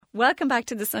Welcome back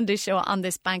to the Sunday Show on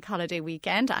this bank holiday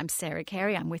weekend. I'm Sarah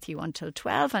Carey. I'm with you until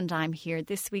 12 and I'm here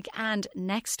this week and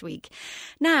next week.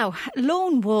 Now,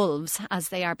 lone wolves, as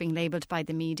they are being labelled by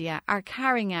the media, are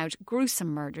carrying out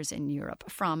gruesome murders in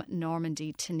Europe from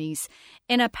Normandy to Nice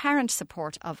in apparent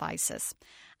support of ISIS.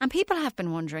 And people have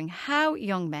been wondering how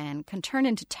young men can turn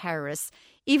into terrorists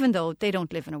even though they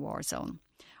don't live in a war zone.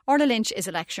 Orla Lynch is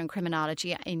a lecturer in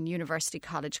Criminology in University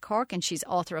College Cork, and she's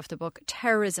author of the book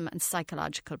Terrorism and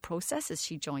Psychological Processes.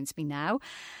 She joins me now.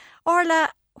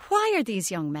 Orla, why are these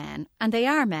young men, and they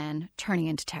are men, turning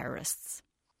into terrorists?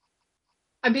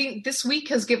 I mean, this week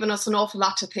has given us an awful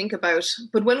lot to think about.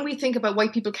 But when we think about why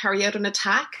people carry out an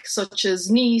attack, such as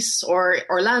Nice or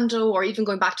Orlando, or even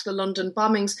going back to the London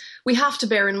bombings, we have to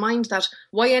bear in mind that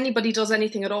why anybody does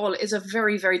anything at all is a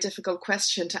very, very difficult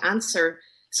question to answer.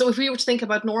 So if we were to think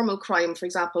about normal crime, for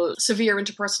example, severe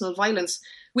interpersonal violence,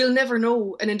 we'll never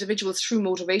know an individual's true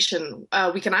motivation.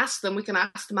 We can ask them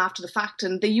after the fact,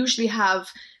 and they usually have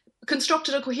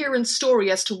constructed a coherent story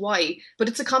as to why, but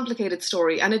it's a complicated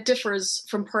story and it differs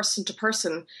from person to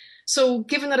person. So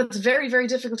given that it's very, very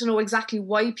difficult to know exactly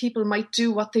why people might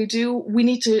do what they do, we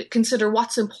need to consider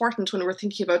what's important when we're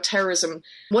thinking about terrorism.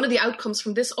 One of the outcomes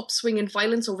from this upswing in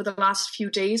violence over the last few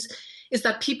days is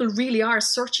that people really are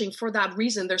searching for that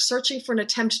reason. They're searching for an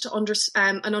attempt to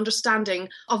an understanding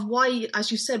of why,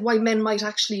 as you said, why men might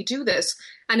actually do this.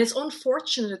 And it's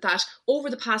unfortunate that over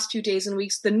the past few days and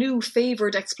weeks, the new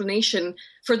favoured explanation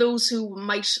for those who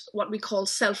might, what we call,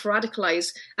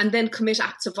 self-radicalise and then commit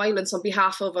acts of violence on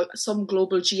behalf of some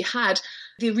global jihad,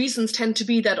 the reasons tend to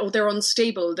be that, they're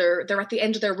unstable, they're at the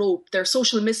end of their rope, they're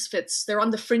social misfits, they're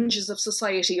on the fringes of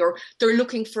society, or they're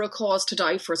looking for a cause to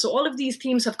die for. So all of these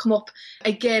themes have come up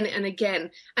again and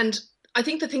again. And I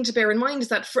think the thing to bear in mind is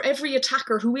that for every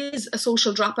attacker who is a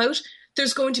social dropout,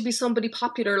 there's going to be somebody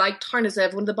popular like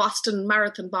Tarnazev, one of the Boston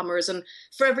Marathon bombers. And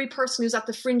for every person who's at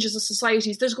the fringes of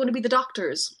societies, there's going to be the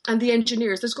doctors and the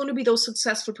engineers. There's going to be those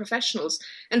successful professionals.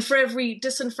 And for every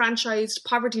disenfranchised,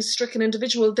 poverty-stricken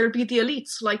individual, there'll be the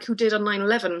elites, like who did on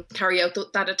 9/11, carry out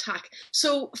that attack.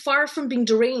 So far from being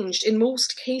deranged, in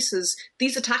most cases,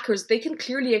 these attackers, they can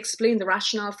clearly explain the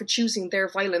rationale for choosing their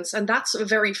violence. And that's a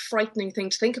very frightening thing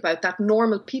to think about, that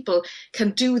normal people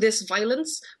can do this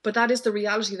violence, but that is the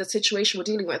reality of the situation we're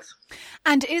dealing with.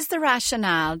 And is the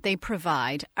rationale they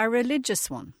provide a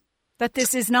religious one? That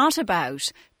this is not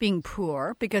about being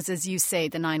poor, because as you say,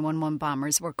 the 9/11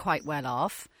 bombers were quite well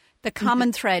off. The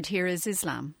common thread here is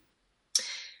Islam.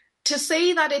 To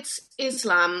say that it's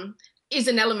Islam is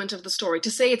an element of the story. To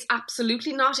say it's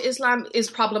absolutely not Islam is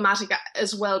problematic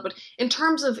as well. But in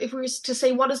terms of, if we were to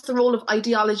say what is the role of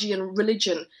ideology and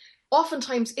religion,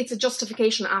 oftentimes it's a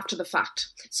justification after the fact.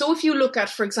 So if you look at,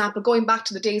 for example, going back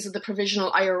to the days of the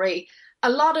provisional IRA, a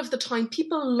lot of the time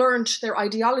people learned their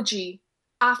ideology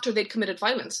after they'd committed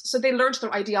violence. So they learned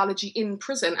their ideology in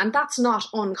prison, and that's not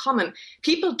uncommon.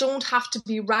 People don't have to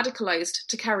be radicalized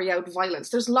to carry out violence.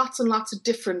 There's lots and lots of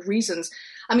different reasons.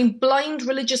 I mean, blind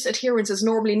religious adherence is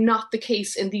normally not the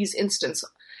case in these instances.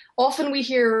 Often we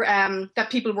hear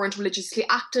that people weren't religiously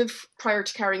active prior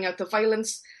to carrying out the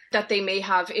violence, that they may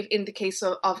have, in the case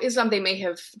of Islam, they may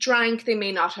have drank, they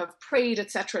may not have prayed,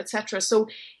 etc., etc. So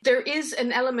there is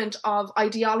an element of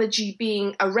ideology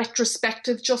being a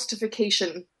retrospective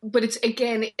justification, but it's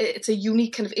a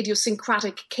unique kind of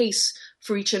idiosyncratic case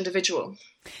for each individual.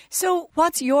 So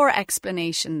what's your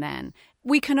explanation then?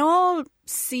 We can all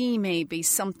see maybe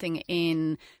something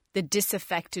in the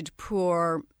disaffected,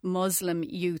 poor Muslim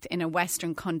youth in a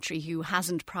Western country who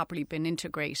hasn't properly been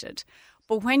integrated.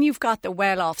 But when you've got the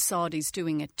well-off Saudis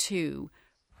doing it too,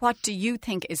 what do you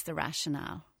think is the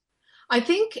rationale? I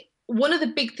think one of the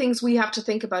big things we have to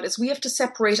think about is we have to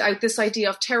separate out this idea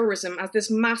of terrorism as this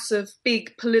massive,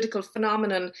 big political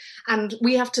phenomenon. And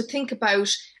we have to think about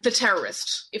the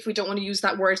terrorist, if we don't want to use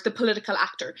that word, the political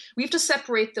actor. We have to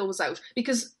separate those out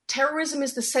because terrorism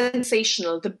is the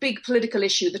sensational, the big political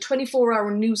issue, the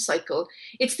 24-hour news cycle.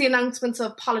 It's the announcements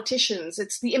of politicians.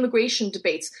 It's the immigration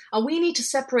debates. And we need to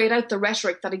separate out the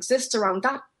rhetoric that exists around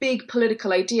that big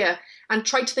political idea and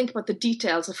try to think about the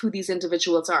details of who these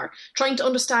individuals are, trying to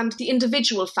understand the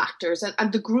individual factors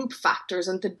and the group factors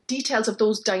and the details of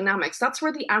those dynamics. That's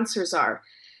where the answers are.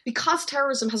 Because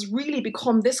terrorism has really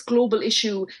become this global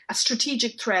issue, a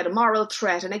strategic threat, a moral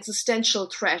threat, an existential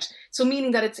threat, so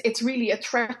meaning that it's really a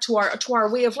threat to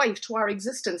our way of life, to our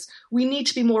existence, we need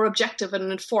to be more objective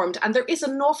and informed. And there is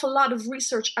an awful lot of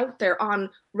research out there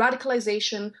on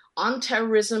radicalisation, on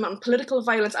terrorism, on political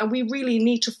violence, and we really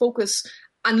need to focus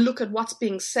and look at what's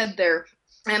being said there.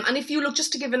 And if you look,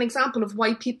 just to give an example of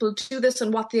why people do this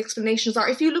and what the explanations are,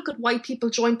 if you look at why people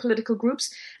join political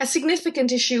groups, a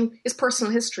significant issue is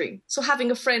personal history. So having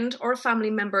a friend or a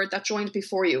family member that joined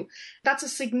before you, that's a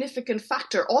significant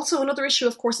factor. Also, another issue,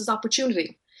 of course, is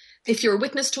opportunity. If you're a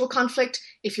witness to a conflict,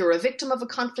 if you're a victim of a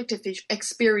conflict, if you've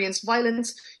experienced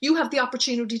violence, you have the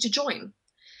opportunity to join.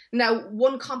 Now,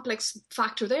 one complex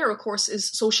factor there, of course, is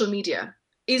social media.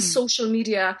 Is social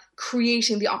media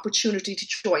creating the opportunity to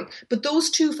join? But those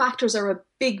two factors are a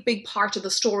big, big part of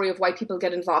the story of why people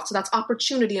get involved. So that's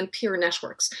opportunity and peer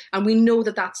networks. And we know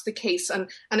that that's the case. And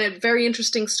a very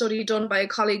interesting study done by a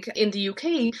colleague in the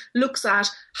UK looks at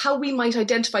how we might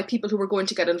identify people who are going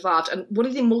to get involved. And one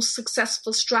of the most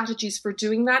successful strategies for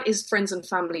doing that is friends and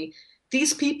family.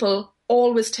 These people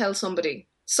always tell somebody.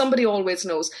 Somebody always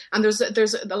knows. And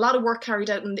there's a lot of work carried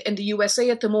out in the USA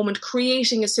at the moment,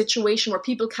 creating a situation where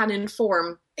people can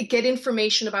get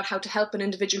information about how to help an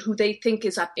individual who they think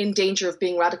is in danger of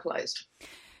being radicalised.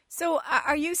 So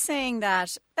are you saying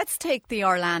that, let's take the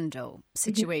Orlando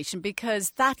situation,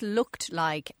 because that looked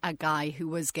like a guy who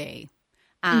was gay.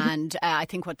 And I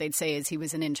think what they'd say is he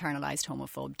was an internalised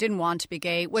homophobe, didn't want to be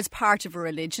gay, was part of a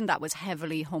religion that was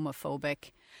heavily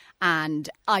homophobic, and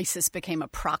ISIS became a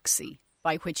proxy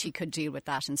by which he could deal with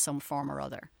that in some form or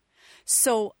other.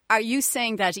 So are you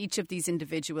saying that each of these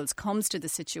individuals comes to the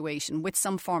situation with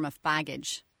some form of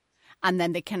baggage, and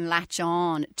then they can latch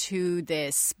on to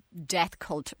this death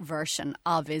cult version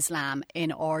of Islam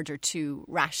in order to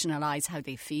rationalise how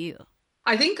they feel?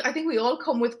 I think we all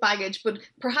come with baggage, but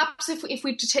perhaps if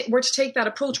we were to take that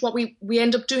approach, what we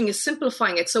end up doing is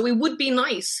simplifying it. So it would be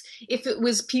nice if it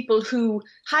was people who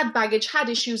had baggage, had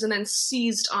issues, and then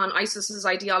seized on ISIS's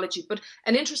ideology. But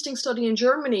an interesting study in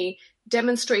Germany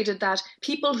demonstrated that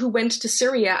people who went to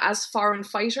Syria as foreign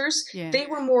fighters, they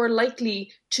were more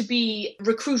likely to be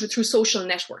recruited through social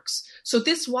networks. So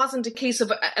this wasn't a case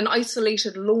of an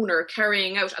isolated loner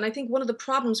carrying out. And I think one of the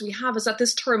problems we have is that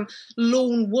this term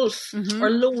lone wolf or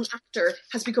lone actor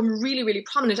has become really, really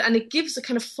prominent, and it gives a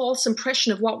kind of false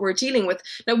impression of what we're dealing with.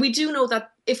 Now, we do know that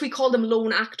if we call them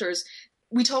lone actors,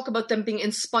 we talk about them being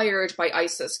inspired by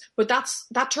ISIS, but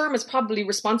that term is probably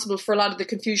responsible for a lot of the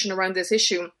confusion around this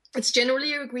issue. It's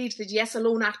generally agreed that yes, a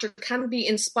lone actor can be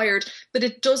inspired, but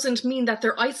it doesn't mean that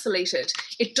they're isolated.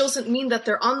 It doesn't mean that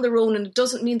they're on their own, and it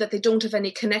doesn't mean that they don't have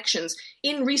any connections.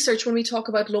 In research, when we talk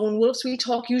about lone wolves, we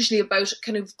talk usually about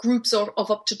kind of groups of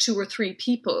up to 2 or 3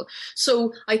 people.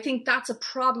 So I think that's a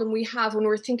problem we have when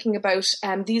we're thinking about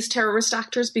these terrorist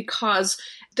actors, because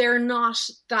they're not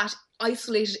that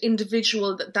isolated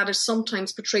individual that is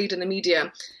sometimes portrayed in the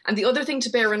media. And the other thing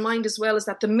to bear in mind as well is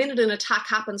that the minute an attack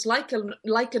happens, like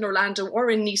in Orlando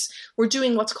or in Nice, we're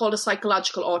doing what's called a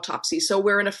psychological autopsy. So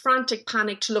we're in a frantic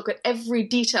panic to look at every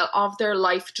detail of their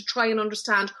life to try and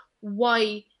understand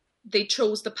why they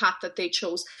chose the path that they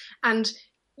chose. And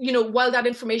while that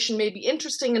information may be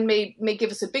interesting and may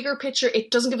give us a bigger picture, it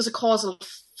doesn't give us a causal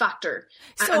factor.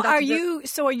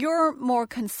 So you're more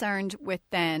concerned with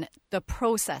then the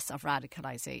process of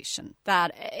radicalisation,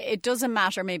 that it doesn't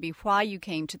matter maybe why you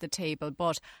came to the table,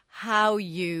 but how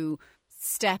you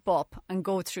step up and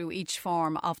go through each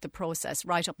form of the process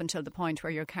right up until the point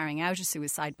where you're carrying out a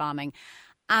suicide bombing,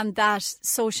 and that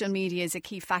social media is a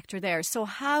key factor there. So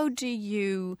how do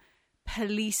you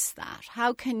police that?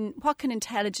 What can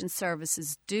intelligence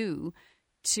services do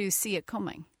to see it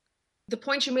coming? The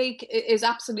point you make is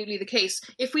absolutely the case.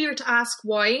 If we were to ask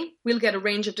why, we'll get a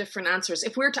range of different answers.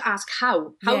 If we were to ask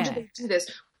how do they do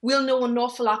this, we'll know an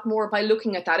awful lot more by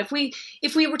looking at that. If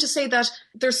we were to say that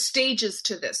there's stages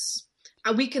to this,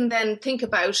 and we can then think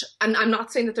about, and I'm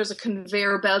not saying that there's a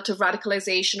conveyor belt of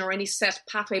radicalisation or any set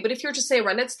pathway, but if you're to say,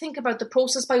 right, let's think about the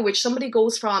process by which somebody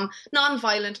goes from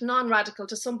non-violent, non-radical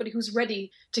to somebody who's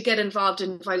ready to get involved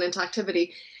in violent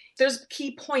activity. There's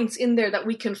key points in there that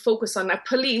we can focus on. Now,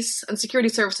 police and security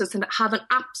services have an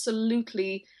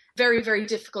absolutely very, very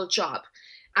difficult job.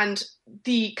 And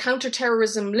the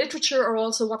counter-terrorism literature, or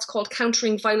also what's called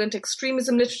countering violent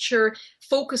extremism literature,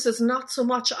 focuses not so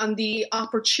much on the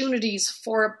opportunities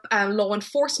for law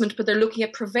enforcement, but they're looking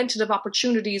at preventative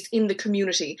opportunities in the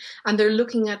community. And they're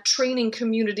looking at training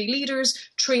community leaders,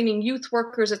 training youth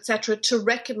workers, etc., to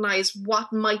recognise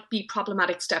what might be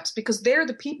problematic steps, because they're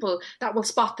the people that will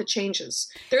spot the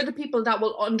changes. They're the people that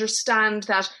will understand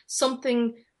that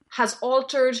something has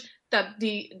altered, that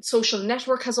the social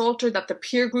network has altered, that the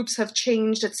peer groups have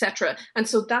changed, etc. And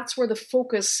so that's where the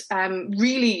focus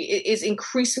really is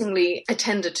increasingly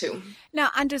attended to. Now,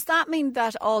 and does that mean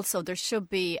that also there should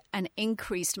be an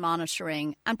increased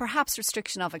monitoring and perhaps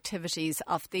restriction of activities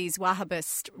of these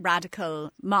Wahhabist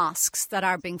radical mosques that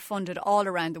are being funded all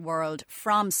around the world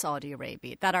from Saudi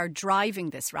Arabia, that are driving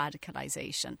this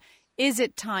radicalisation? Is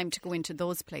it time to go into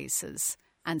those places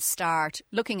and start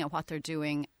looking at what they're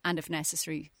doing and, if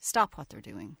necessary, stop what they're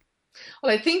doing?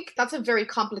 Well, I think that's a very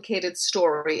complicated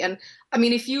story. And I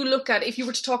mean, if you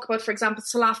were to talk about, for example,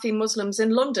 Salafi Muslims in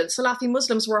London, Salafi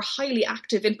Muslims were highly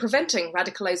active in preventing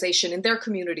radicalisation in their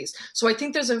communities. So I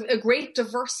think there's a great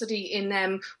diversity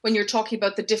in when you're talking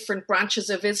about the different branches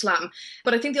of Islam.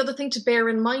 But I think the other thing to bear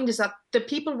in mind is that the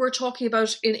people we're talking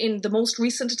about in the most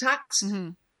recent attacks,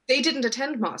 they didn't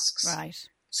attend mosques. Right.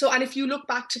 So, and if you look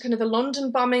back to kind of the London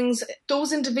bombings,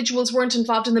 those individuals weren't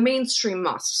involved in the mainstream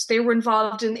mosques. They were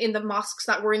involved in the mosques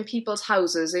that were in people's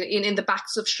houses, in the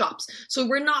backs of shops. So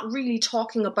we're not really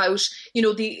talking about,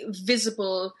 the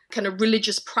visible kind of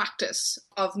religious practice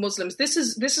of Muslims. This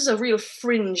is a real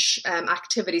fringe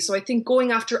activity. So I think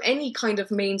going after any kind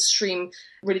of mainstream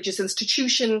religious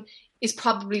institution is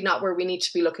probably not where we need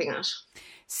to be looking at.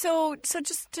 So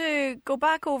just to go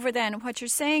back over then, what you're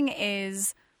saying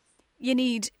is, you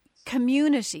need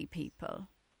community people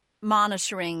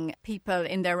monitoring people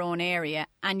in their own area,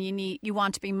 and you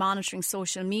want to be monitoring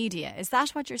social media. Is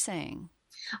that what you're saying?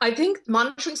 I think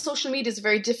monitoring social media is a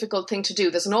very difficult thing to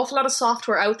do. There's an awful lot of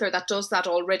software out there that does that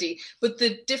already. But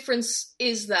the difference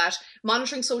is that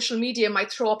monitoring social media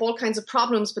might throw up all kinds of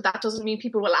problems, but that doesn't mean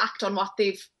people will act on what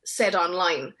they've said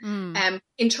online.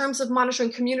 In terms of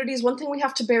monitoring communities, one thing we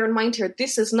have to bear in mind here,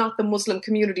 this is not the Muslim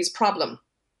community's problem.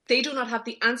 They do not have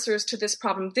the answers to this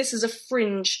problem. This is a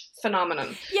fringe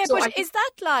phenomenon. Yeah, so but is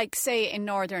that like, say, in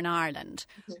Northern Ireland,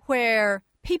 where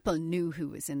people knew who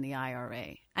was in the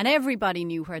IRA and everybody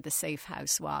knew where the safe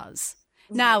house was?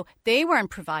 Now, they weren't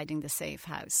providing the safe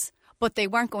house, but they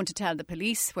weren't going to tell the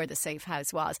police where the safe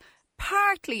house was,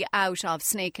 partly out of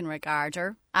snake and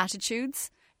regarder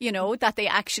attitudes, that they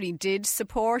actually did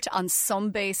support on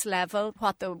some base level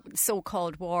what the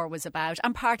so-called war was about,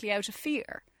 and partly out of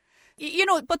fear.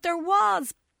 But there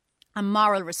was a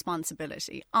moral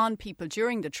responsibility on people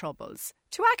during the Troubles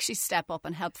to actually step up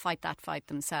and help fight that fight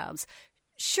themselves.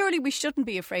 Surely we shouldn't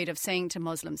be afraid of saying to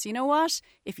Muslims, you know what,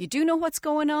 if you do know what's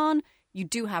going on, you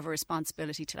do have a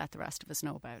responsibility to let the rest of us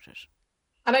know about it.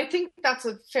 And I think that's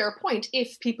a fair point.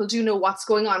 If people do know what's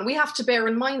going on, we have to bear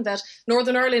in mind that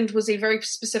Northern Ireland was a very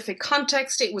specific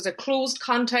context. It was a closed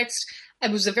context. It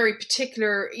was a very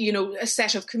particular, a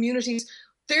set of communities.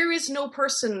 There is no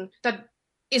person that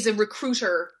is a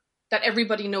recruiter that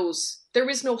everybody knows. There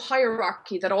is no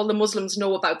hierarchy that all the Muslims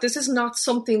know about. This is not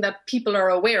something that people are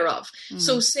aware of.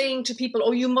 So saying to people,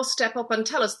 oh, you must step up and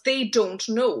tell us, they don't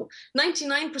know.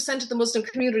 99% of the Muslim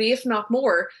community, if not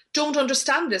more, don't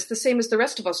understand this, the same as the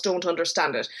rest of us don't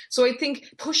understand it. So I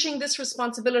think pushing this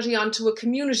responsibility onto a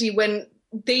community when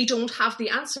they don't have the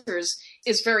answers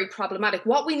is very problematic.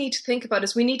 What we need to think about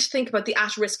is we need to think about the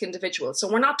at-risk individuals.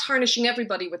 So we're not tarnishing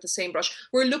everybody with the same brush.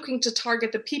 We're looking to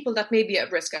target the people that may be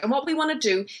at risk. And what we want to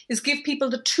do is give people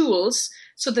the tools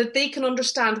so that they can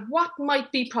understand what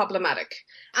might be problematic.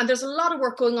 And there's a lot of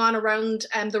work going on around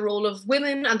the role of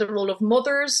women and the role of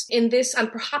mothers in this, and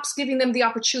perhaps giving them the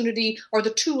opportunity or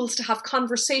the tools to have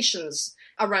conversations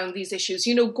around these issues.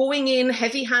 Going in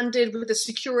heavy-handed with a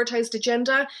securitized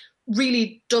agenda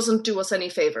really doesn't do us any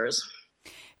favours.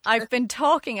 I've been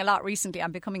talking a lot recently,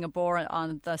 I'm becoming a bore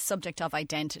on the subject of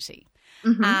identity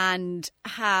and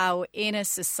how in a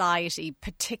society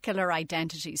particular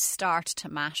identities start to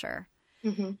matter.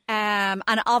 And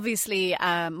obviously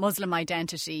Muslim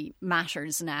identity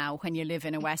matters now when you live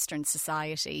in a Western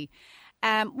society.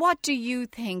 What do you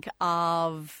think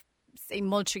of, say,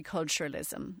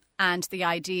 multiculturalism and the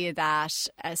idea that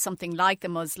something like the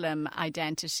Muslim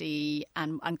identity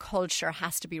and culture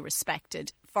has to be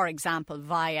respected, for example,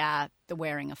 via the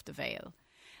wearing of the veil?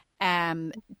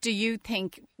 Do you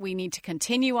think we need to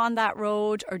continue on that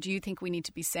road, or do you think we need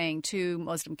to be saying to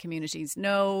Muslim communities,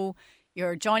 no,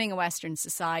 you're joining a Western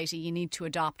society, you need to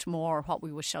adopt more what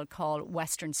we shall call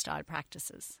Western-style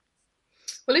practices?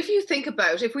 Well, if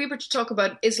we were to talk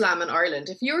about Islam in Ireland,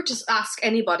 if you were to ask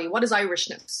anybody, what is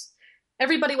Irishness?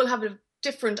 Everybody will have a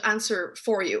different answer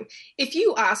for you. If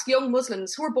you ask young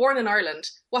Muslims who are born in Ireland,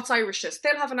 what's Irishness?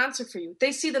 They'll have an answer for you.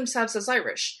 They see themselves as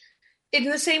Irish. in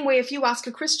the same way, if you ask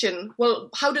a Christian, well,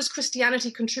 how does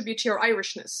Christianity contribute to your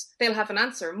Irishness? They'll have an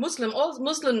answer. Muslim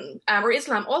or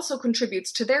Islam also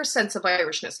contributes to their sense of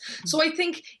Irishness. So I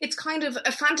think it's kind of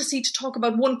a fantasy to talk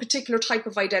about one particular type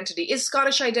of identity. Is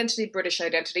Scottish identity British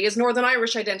identity? Is Northern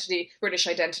Irish identity British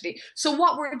identity? So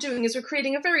what we're doing is we're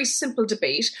creating a very simple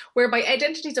debate whereby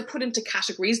identities are put into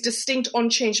categories, distinct,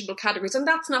 unchangeable categories, and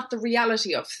that's not the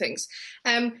reality of things.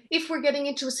 If we're getting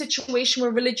into a situation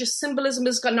where religious symbolism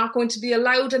is not going to be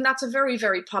allowed, and that's a very,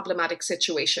 very problematic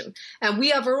situation. And we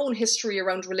have our own history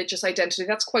around religious identity.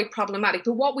 That's quite problematic.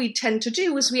 But what we tend to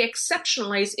do is we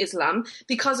exceptionalize Islam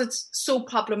because it's so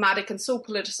problematic and so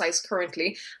politicized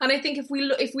currently. And I think if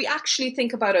we actually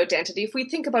think about identity, if we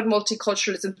think about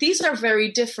multiculturalism, these are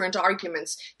very different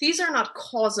arguments. These are not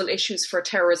causal issues for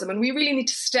terrorism. And we really need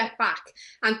to step back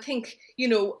and think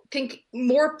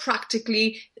more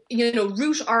practically,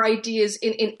 root our ideas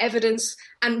in evidence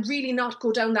and really not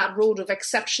go down that road of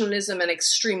exceptionalism and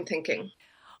extreme thinking.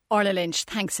 Orla Lynch,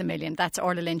 thanks a million. That's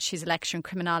Orla Lynch. She's a lecturer in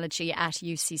criminology at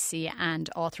UCC and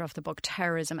author of the book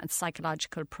Terrorism and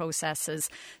Psychological Processes.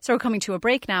 So we're coming to a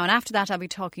break now, and after that I'll be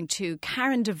talking to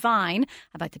Karen Devine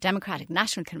about the Democratic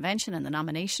National Convention and the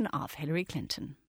nomination of Hillary Clinton.